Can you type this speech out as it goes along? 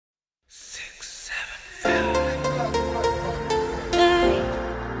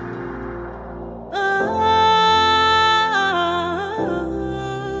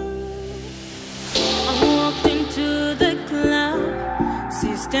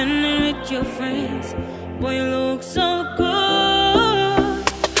standing with your friends. Boy, you look so good.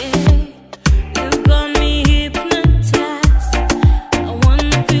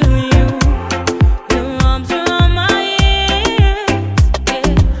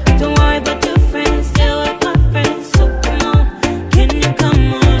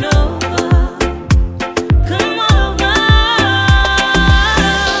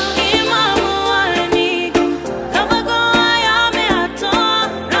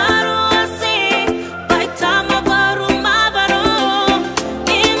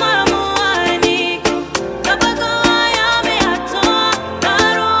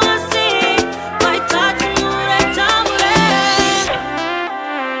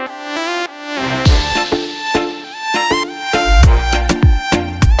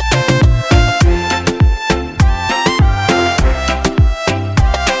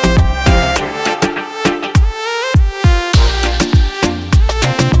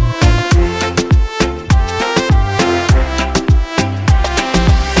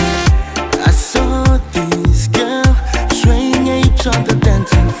 On the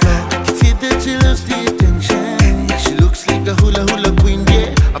dancing floor, I can see that she loves the attention. She looks like a hula hula queen,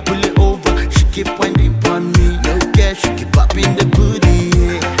 yeah. I pull it over, she keep winding on me. No cash, she keep popping the booty,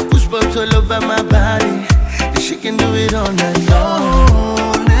 yeah. Goosebumps all over my body, and she can do it all night long.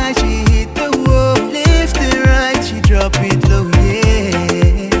 Oh, now she hit the wall, left and right, she drop it low,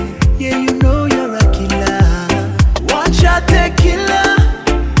 yeah. Yeah, you know you're a killer. One shot tequila,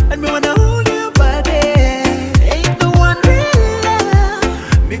 and me wanna hold your body. Ain't the one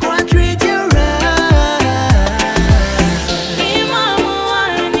real. Me go and treat you right. Imamu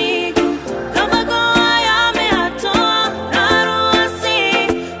wanigu, kabago ayame ato, naruasi,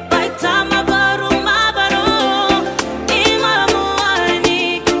 baitama baru mabaru. Imamu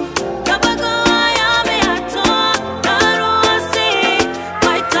wanigu, kabago ayame ato, naruasi,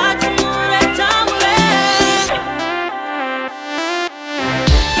 baitamure tamure.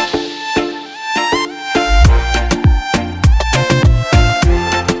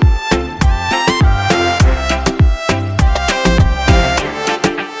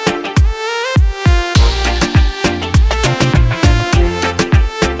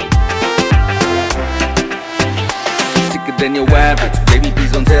 Sicker than your average, baby,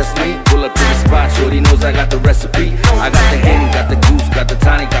 please don't test me. Pull up to the spot, shorty knows I got the recipe. I got the Henny, got the juice, got the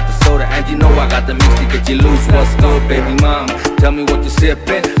tonic, got the soda, and you know I got the mix to get you loose. What's good, baby mama? Tell me what you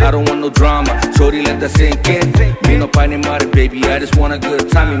sippin', I don't want no drama. Shorty, let that sink in. Me no pane mare, baby, I just want a good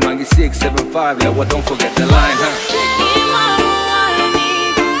time. You mangi 6, 7, 5, yeah, well, don't forget the line, huh?